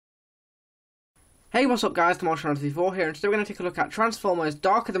Hey, what's up guys, Tomorrow24 here, and today we're going to take a look at Transformers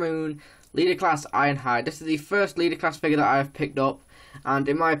Dark of the Moon Leader Class Ironhide. This is the first Leader Class figure that I have picked up, and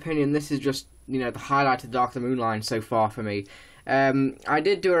in my opinion this is just, the highlight of the Dark of the Moon line so far for me. I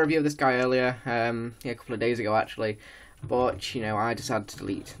did do a review of this guy earlier, a couple of days ago actually, but, I decided to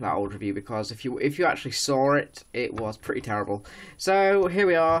delete that old review because if you actually saw it, it was pretty terrible. So here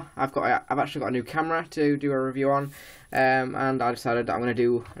we are. I've actually got a new camera to do a review on, and I decided that I'm going to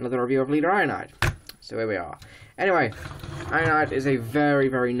do another review of Leader Ironhide. So here we are. Anyway, Ironhide is a very,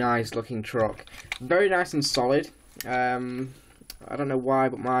 very nice looking truck. Very nice and solid. I don't know why,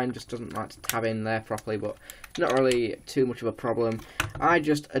 but mine just doesn't like to tab in there properly, but not really too much of a problem. I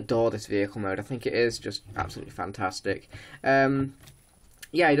just adore this vehicle mode. I think it is just absolutely fantastic. Yeah,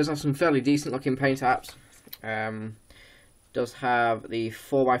 it does have some fairly decent looking paint apps. Does have the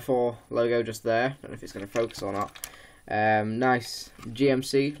 4x4 logo just there. Don't know if it's going to focus or not. Nice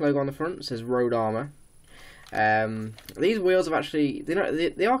GMC logo on the front. It says Road Armor. These wheels have actually,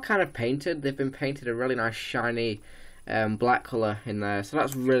 they are kind of painted. They've been painted a really nice shiny black colour in there, so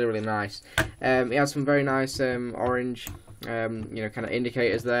that's really, really nice. It has some very nice orange, kind of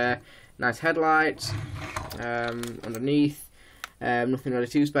indicators there. Nice headlights underneath. Nothing really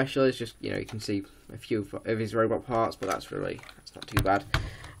too special. It's just, you can see a few of his robot parts, but that's not too bad.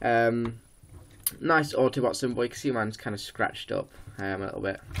 Nice Autobot symbol. You can see mine's kind of scratched up a little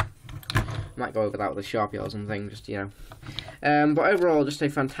bit. Might go over that with a Sharpie or something, just, but overall, just a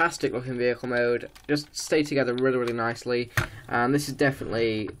fantastic looking vehicle mode. Just stay together really, really nicely. And this is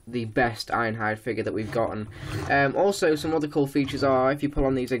definitely the best Ironhide figure that we've gotten. Also, some other cool features are, if you pull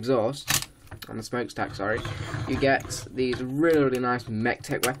on these exhausts, on the smokestack, sorry, you get these really, really nice mech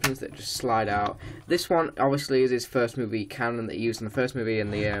tech weapons that just slide out. This one, obviously, is his first movie cannon that he used in the first movie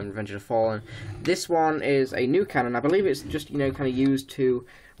in the Revenge of the Fallen. This one is a new cannon. I believe it's just, kind of used to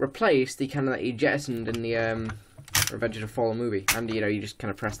replace the cannon that he jettisoned in the Revenge of the Fallen movie. And, you just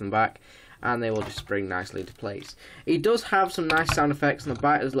kind of press them back, and they will just spring nicely into place. He does have some nice sound effects on the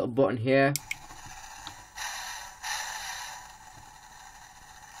back. There's a little button here.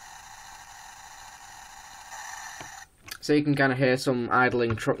 So you can kind of hear some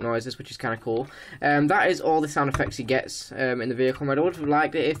idling truck noises, which is kind of cool. That is all the sound effects he gets in the vehicle mode. I would have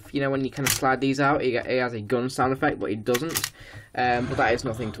liked it if, when you kind of slide these out, he has a gun sound effect, but he doesn't. But that is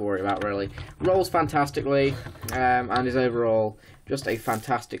nothing to worry about, really. Rolls fantastically, and is overall just a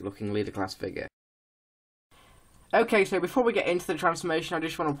fantastic looking leader class figure. Okay, so before we get into the transformation, I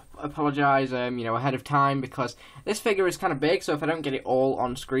just want to apologise, ahead of time, because this figure is kind of big, so if I don't get it all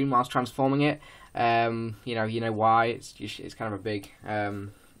on screen whilst transforming it, you know why. It's kind of a big,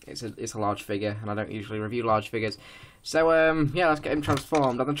 it's a large figure, and I don't usually review large figures. So, yeah, let's get him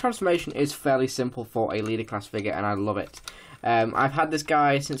transformed. And the transformation is fairly simple for a leader class figure, and I love it. I've had this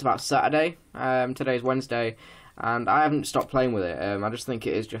guy since about Saturday. Today's Wednesday, and I haven't stopped playing with it. I just think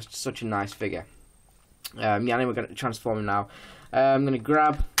it is just such a nice figure. Yeah, and then we're going to transform him now. I'm going to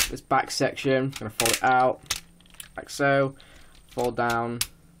grab this back section, I'm going to fold it out, like so, fold down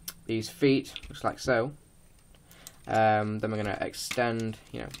these feet, just like so. Then we're going to extend,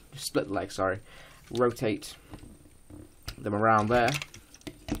 split the legs, sorry, rotate them around there,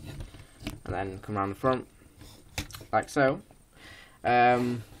 and then come around the front, like so.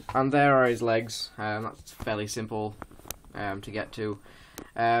 And there are his legs. That's fairly simple to get to.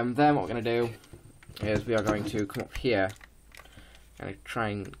 Then what we're going to do is we are going to come up here and try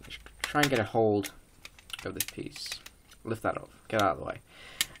and get a hold of this piece. Lift that up, get it out of the way.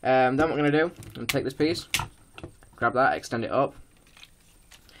 Then what we're going to do, I'm going to take this piece, grab that, extend it up.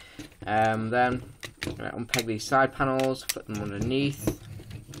 Then I'm going to unpeg these side panels, flip them underneath,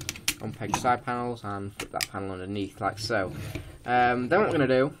 unpeg the side panels and flip that panel underneath, like so. Then what we're going to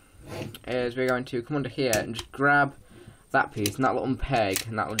do is we're going to come under here and just grab that piece, and that will unpeg,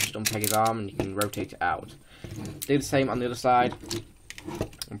 and that will just unpeg his arm, and you can rotate it out. Do the same on the other side,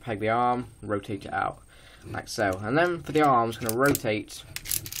 unpeg the arm, rotate it out, like so. And then for the arms, I'm going to rotate,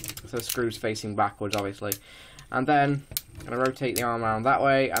 so the screw's facing backwards, obviously. And then I'm going to rotate the arm around that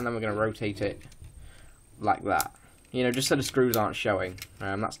way, and then we're going to rotate it like that. Just so the screws aren't showing.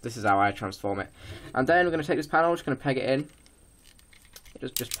 This is how I transform it. And then we're going to take this panel, just going to peg it in.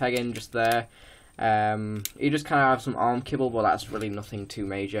 Just peg in just there. You just kind of have some arm kibble, but that's really nothing too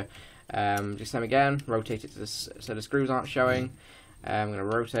major. Just same again, rotate it so the screws aren't showing. I'm going to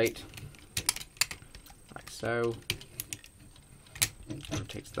rotate, like so.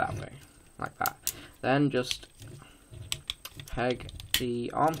 Rotate that way, like that. Then just peg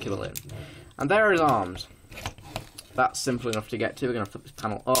the arm kibble in. And there are his arms. That's simple enough to get to. We're going to flip this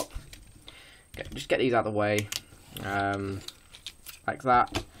panel up. Just get these out of the way, like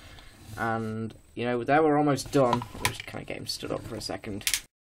that. And you know, there we're almost done. We'll just kind of get him stood up for a second.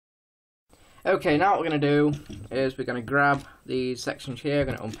 Okay, now what we're going to do is we're going to grab these sections here,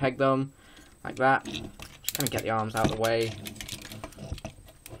 we're going to unpeg them like that. Just kind of get the arms out of the way.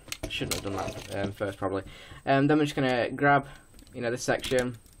 Shouldn't have done that first probably. Then we're just going to grab, you know, this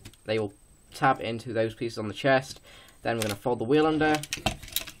section. They will tab into those pieces on the chest. Then we're going to fold the wheel under.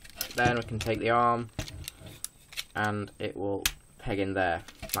 Then we can take the arm and it will peg in there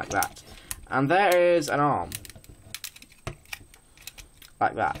like that. And there is an arm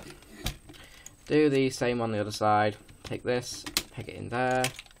like that. Do the same on the other side. Take this, peg it in there,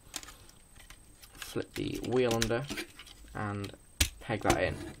 flip the wheel under and peg that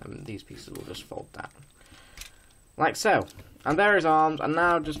in, and these pieces will just fold down like so. And there is arms. And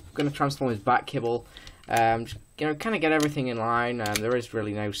now just going to transform his back kibble. Just, you know, kind of get everything in line. There is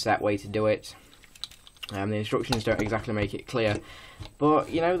really no set way to do it. The instructions don't exactly make it clear,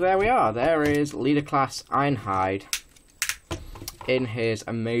 but you know, there we are. There is Leader Class Ironhide in his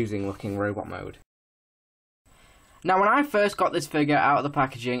amazing looking robot mode. Now, when I first got this figure out of the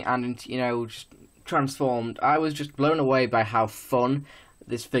packaging and, you know, just transformed, I was just blown away by how fun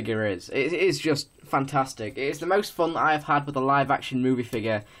this figure is. It is just fantastic. It is the most fun that I have had with a live action movie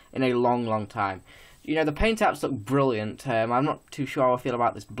figure in a long time. You know, the paint apps look brilliant. I'm not too sure how I feel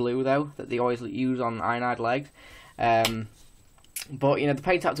about this blue, though, that they always use on Ironhide legs. But, you know, the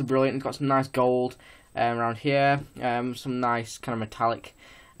paint apps are brilliant. It's got some nice gold around here. Some nice kind of metallic,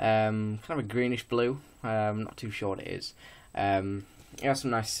 kind of a greenish blue. Not too sure what it is. It has some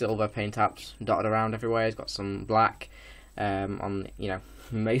nice silver paint apps dotted around everywhere. It's got some black on, you know,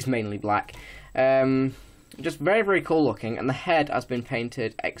 mainly black. Just very cool looking, and the head has been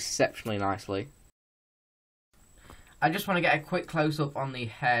painted exceptionally nicely. I just want to get a quick close-up on the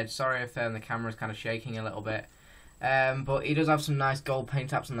head. Sorry if the camera's kind of shaking a little bit. But he does have some nice gold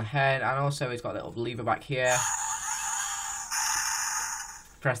paint apps on the head, and also he's got a little lever back here.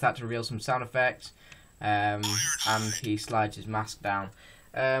 Press that to reveal some sound effects. And he slides his mask down.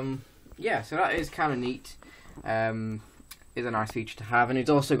 Yeah, so that is kind of neat. Is a nice feature to have, and he's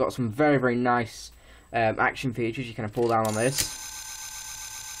also got some very nice action features. You kind of pull down on this.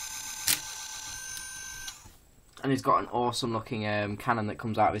 And he's got an awesome looking cannon that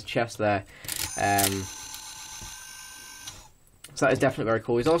comes out of his chest there. So that is definitely very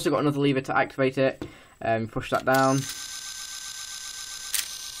cool. He's also got another lever to activate it. Push that down.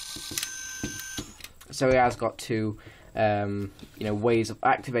 So he has got two you know, ways of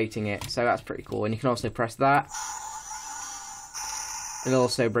activating it. So that's pretty cool. And you can also press that. And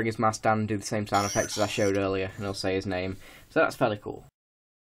also bring his mask down and do the same sound effects as I showed earlier. And he'll say his name. So that's fairly cool.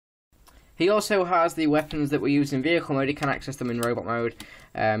 He also has the weapons that we use in vehicle mode. You can access them in robot mode.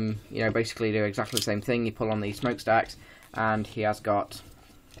 You know, basically do exactly the same thing. You pull on the smokestacks, and he has got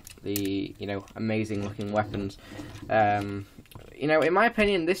the, you know, amazing looking weapons. You know, in my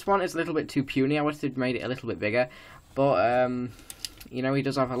opinion, this one is a little bit too puny. I wish they'd made it a little bit bigger, but you know, he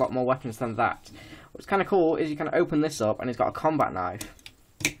does have a lot more weapons than that. What's kind of cool is you can open this up, and he's got a combat knife,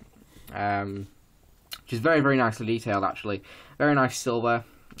 which is very nicely detailed actually. Very nice silver.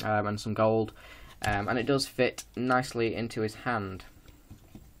 And some gold, and it does fit nicely into his hand.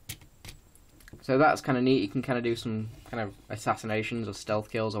 So that's kind of neat. You can kind of do some kind of assassinations or stealth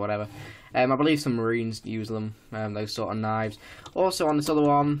kills or whatever. I believe some Marines use them, those sort of knives. Also on this other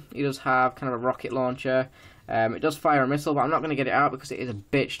one, he does have kind of a rocket launcher. It does fire a missile, but I'm not going to get it out because it is a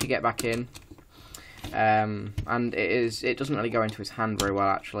bitch to get back in. And it doesn't really go into his hand very well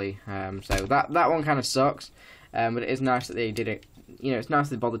actually. So that one kind of sucks. But it is nice that they did it. You know, it's nice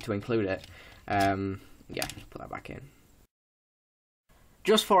they bothered to include it. Yeah, just put that back in.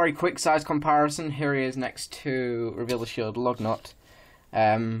 Just for a quick size comparison, here he is next to Reveal the Shield Lugnut.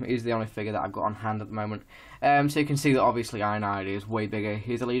 He's the only figure that I've got on hand at the moment. So you can see that obviously Ironhide is way bigger.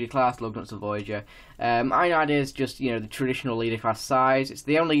 He's a leader class, Lugnut's a Voyager. Ironhide is just, you know, the traditional leader class size. It's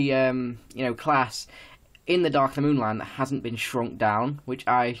the only, you know, class in the Dark of the Moonland that hasn't been shrunk down, which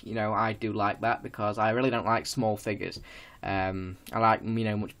I do like that, because I really don't like small figures. I like, you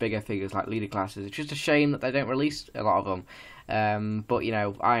know, much bigger figures like leader classes. It's just a shame that they don't release a lot of them. But, you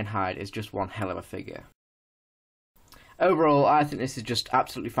know, Ironhide is just one hell of a figure. Overall, I think this is just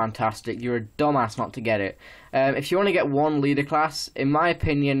absolutely fantastic. You're a dumbass not to get it. If you want to get one leader class, in my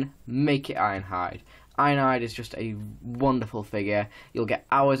opinion, make it Ironhide. Ironhide is just a wonderful figure. You'll get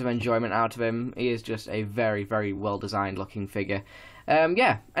hours of enjoyment out of him. He is just a very well designed looking figure.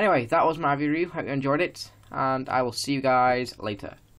 Yeah, anyway, that was my review. Hope you enjoyed it, and I will see you guys later.